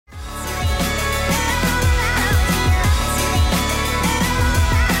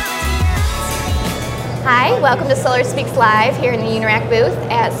Hi, welcome to Solar Speaks Live here in the UNIRAC booth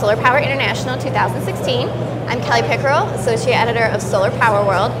at Solar Power International 2016. I'm Kelly Pickerel, Associate Editor of Solar Power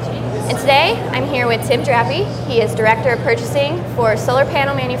World. And today I'm here with Tim Drape. He is Director of Purchasing for solar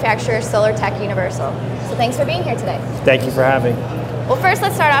panel manufacturer SolarTech Universal. So thanks for being here today. Thank you for having me. Well, first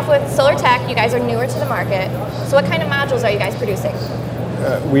let's start off with SolarTech. You guys are newer to the market. So what kind of modules are you guys producing?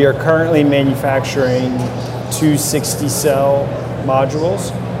 We are currently manufacturing two 60-cell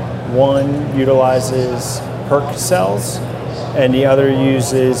modules. One utilizes PERC cells, and the other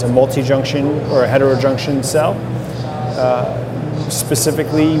uses a multi-junction or a heterojunction cell.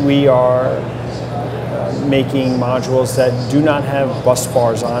 Specifically, we are making modules that do not have bus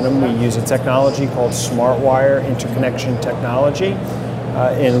bars on them. We use a technology called SmartWire interconnection technology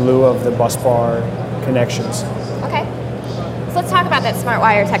in lieu of the bus bar connections. Okay. So let's talk about that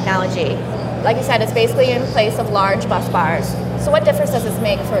SmartWire technology. Like you said, it's basically in place of large bus bars. So what difference does this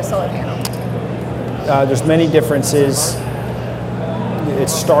make for a solar panel? There's many differences. It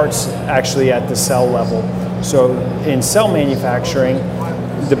starts actually at the cell level. So in cell manufacturing,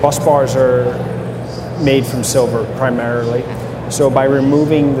 the bus bars are made from silver primarily. So by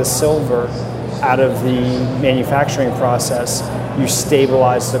removing the silver out of the manufacturing process, you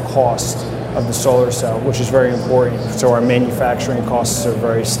stabilize the cost of the solar cell, which is very important. So our manufacturing costs are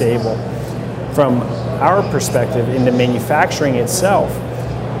very stable. From our perspective, in the manufacturing itself,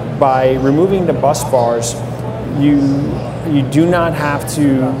 by removing the bus bars, you do not have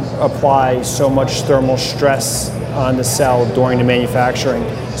to apply so much thermal stress on the cell during the manufacturing.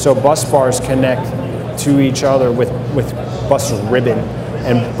 So bus bars connect to each other with bus ribbon,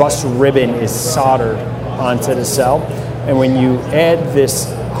 and bus ribbon is soldered onto the cell. And when you add this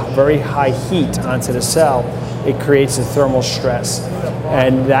very high heat onto the cell, it creates a thermal stress.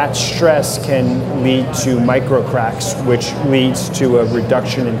 And that stress can lead to microcracks, which leads to a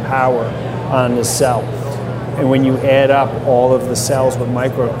reduction in power on the cell. And when you add up all of the cells with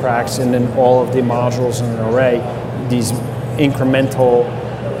microcracks and then all of the modules in an array, these incremental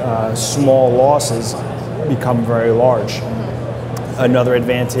small losses become very large. Another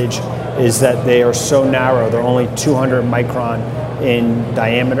advantage is that they are so narrow, they're only 200 micron in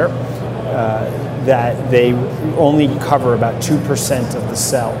diameter, that they only cover about 2% of the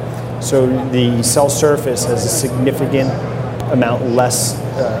cell. So the cell surface has a significant amount less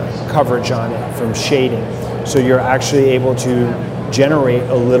coverage on it from shading. So you're actually able to generate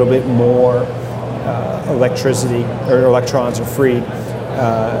a little bit more electricity, or electrons are freed,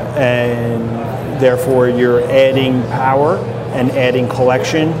 and therefore you're adding power and adding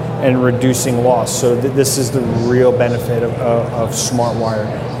collection and reducing loss. So this is the real benefit of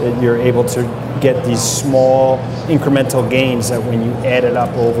SmartWire. That you're able to get these small incremental gains that when you add it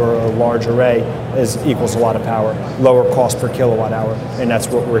up over a large array equals a lot of power, lower cost per kilowatt hour, and that's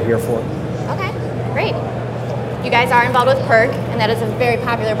what we're here for. Okay, great. You guys are involved with PERC, and that is a very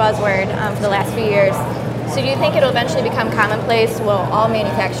popular buzzword for the last few years. So do you think it'll eventually become commonplace? Will all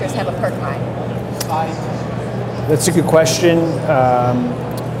manufacturers have a PERC line? That's a good question.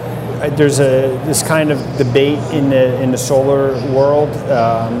 There's this kind of debate in the solar world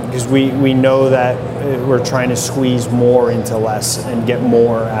because we know that we're trying to squeeze more into less and get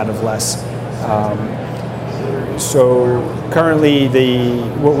more out of less. So currently,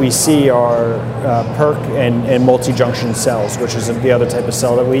 what we see are PERC and multi-junction cells, which is the other type of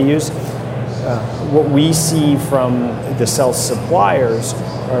cell that we use. What we see from the cell suppliers,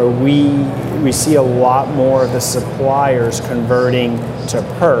 we see a lot more of the suppliers converting to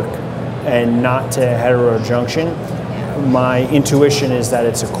PERC and not to heterojunction. My intuition is that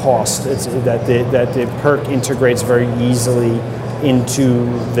it's a cost. It's that the PERC integrates very easily into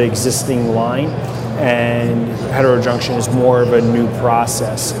the existing line, and heterojunction is more of a new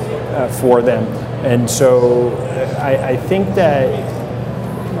process for them. And so I think that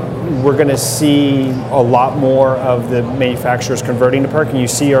we're going to see a lot more of the manufacturers converting to PERC, and you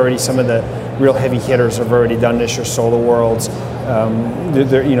see already some of the real heavy hitters have already done this. Your SolarWorlds,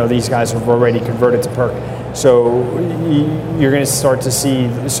 these guys have already converted to PERC. So you're going to start to see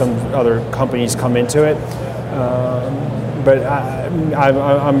some other companies come into it. But I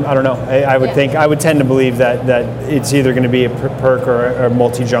don't know. I would tend to believe that it's either going to be a PERC or a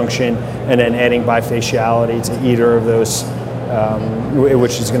multi-junction, and then adding bifaciality to either of those,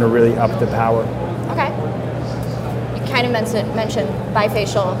 which is going to really up the power. Okay. You kind of mentioned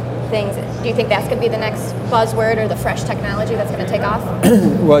bifacial things. Do you think that's going to be the next buzzword or the fresh technology that's going to take off?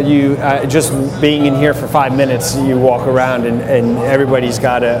 Well, you just being in here for 5 minutes, you walk around and everybody's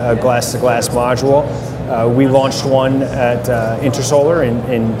got a glass-to-glass module. We launched one at Intersolar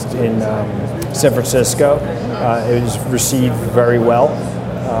in San Francisco. It was received very well.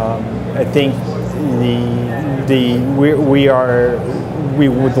 I think we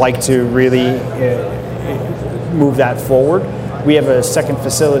would like to really move that forward. We have a second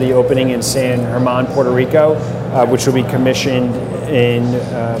facility opening in San German, Puerto Rico, which will be commissioned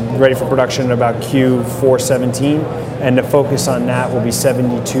ready for production in about Q417, and the focus on that will be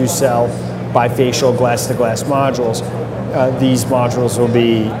 72 cell bifacial glass-to-glass modules. These modules will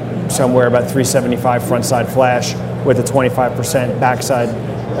be somewhere about 375 front side flash with a 25% backside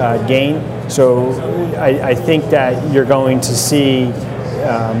gain. So I think that you're going to see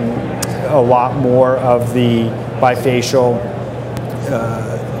a lot more of the bifacial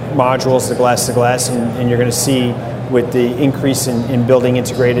modules, the glass-to-glass, and you're going to see with the increase in building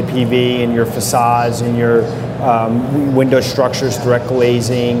integrated PV and your facades and your window structures, direct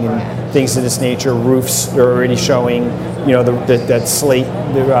glazing and things of this nature. Roofs are already showing, that slate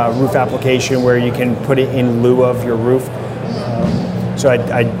roof application where you can put it in lieu of your roof. So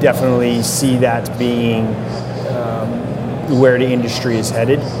I definitely see that being where the industry is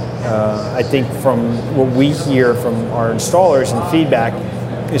headed. I think from what we hear from our installers and feedback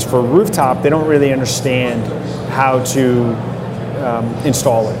is for rooftop, they don't really understand how to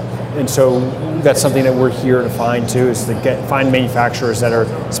install it. And so that's something that we're here to find too, is to find manufacturers that are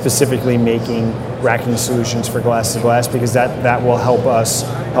specifically making racking solutions for glass to glass, because that will help us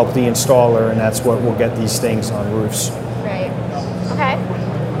help the installer, and that's what will get these things on roofs. Right. Okay.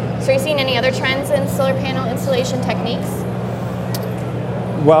 So are you seeing any other trends in solar panel installation techniques?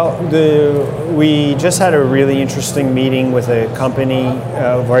 Well, we just had a really interesting meeting with a company,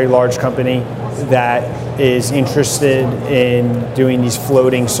 a very large company, that is interested in doing these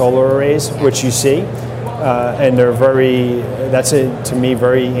floating solar arrays, which you see, and that's to me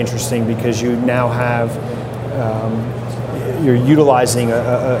very interesting, because you now have, you're utilizing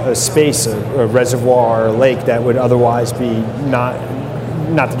a space, a reservoir or a lake that would otherwise be not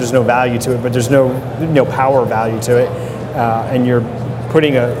that there's no value to it, but there's no power value to it, and you're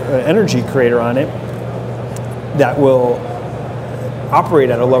putting an energy creator on it that will operate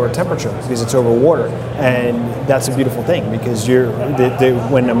at a lower temperature because it's over water, and that's a beautiful thing, because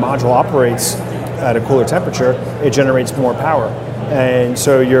when the module operates at a cooler temperature, it generates more power, and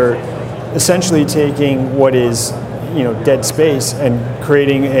so you're essentially taking what is dead space and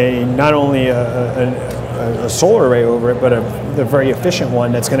creating not only a solar array over it, but a very efficient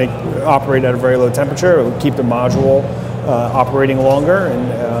one that's going to operate at a very low temperature. It will keep the module operating longer,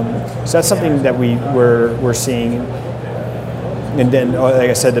 and so that's something that we're seeing. And then, like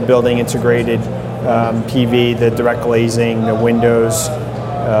I said, the building integrated PV, the direct glazing, the windows,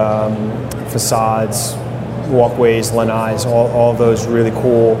 facades, walkways, lanais, all those really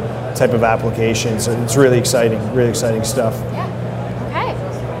cool type of applications. So it's really exciting stuff. Yeah. Okay.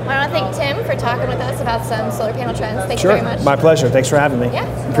 Well, I want to thank Tim for talking with us about some solar panel trends. Thank you very much. My pleasure. Thanks for having me.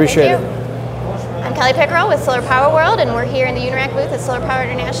 Yeah. Appreciate it. I'm Kelly Pickerel with Solar Power World, and we're here in the Unirac booth at Solar Power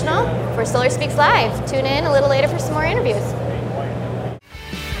International for Solar Speaks Live. Tune in a little later for some more interviews.